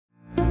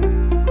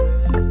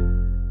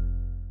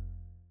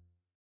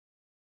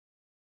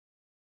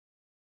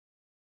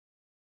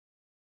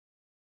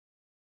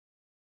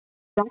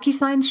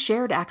Docusign's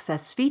shared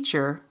access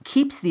feature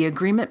keeps the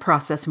agreement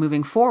process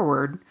moving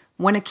forward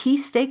when a key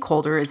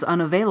stakeholder is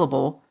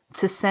unavailable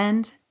to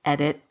send,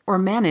 edit, or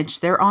manage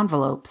their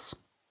envelopes.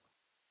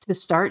 To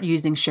start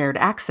using shared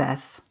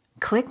access,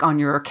 click on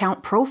your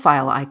account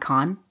profile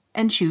icon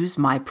and choose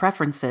My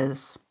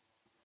Preferences.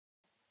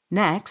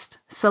 Next,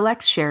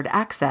 select Shared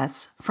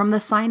Access from the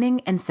Signing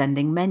and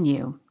Sending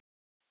menu.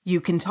 You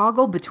can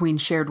toggle between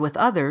Shared with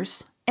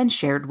Others and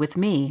Shared with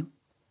Me.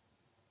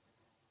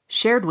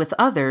 Shared with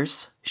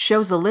Others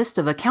shows a list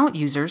of account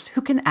users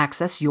who can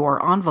access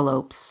your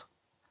envelopes.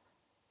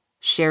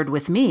 Shared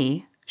with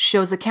Me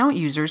shows account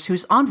users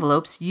whose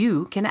envelopes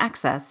you can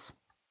access.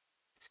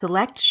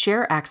 Select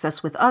Share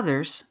Access with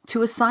Others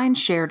to assign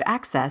shared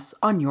access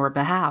on your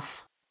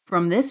behalf.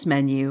 From this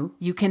menu,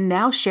 you can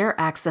now share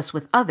access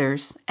with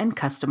others and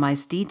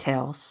customize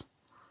details.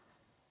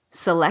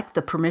 Select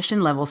the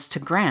permission levels to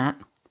grant,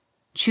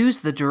 choose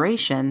the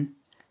duration,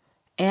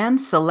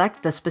 and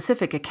select the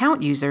specific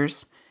account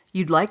users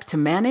you'd like to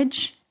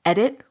manage,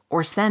 edit,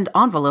 or send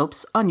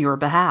envelopes on your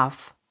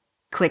behalf.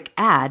 Click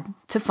Add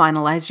to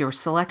finalize your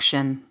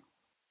selection.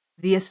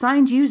 The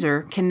assigned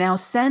user can now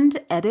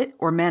send, edit,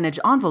 or manage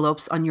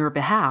envelopes on your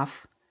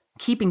behalf,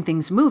 keeping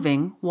things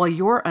moving while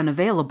you're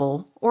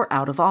unavailable or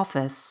out of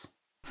office.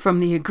 From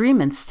the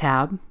Agreements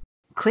tab,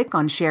 click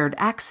on Shared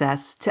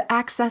Access to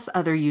access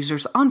other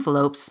users'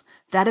 envelopes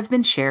that have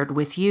been shared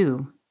with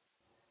you.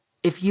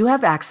 If you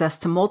have access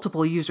to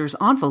multiple users'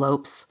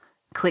 envelopes,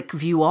 click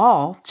View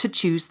All to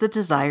choose the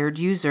desired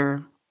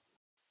user.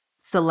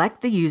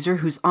 Select the user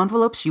whose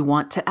envelopes you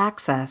want to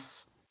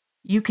access.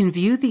 You can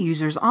view the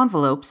user's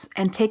envelopes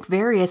and take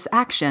various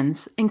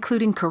actions,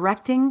 including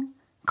correcting,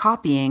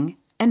 copying,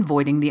 and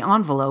voiding the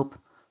envelope,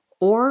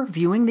 or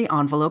viewing the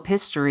envelope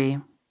history.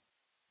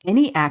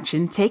 Any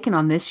action taken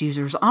on this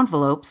user's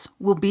envelopes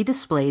will be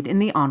displayed in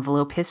the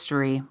envelope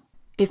history.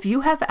 If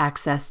you have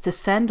access to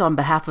send on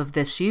behalf of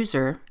this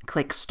user,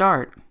 click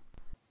Start.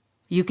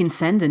 You can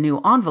send a new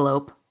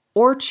envelope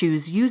or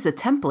choose Use a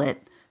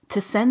Template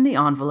to send the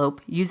envelope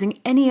using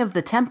any of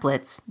the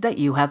templates that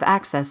you have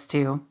access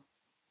to.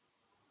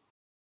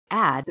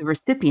 Add the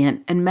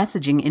recipient and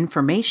messaging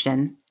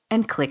information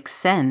and click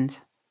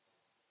Send.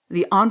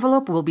 The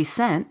envelope will be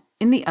sent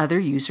in the other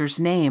user's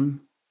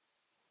name.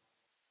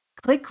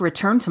 Click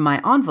Return to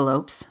My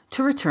Envelopes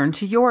to return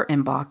to your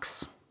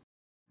inbox.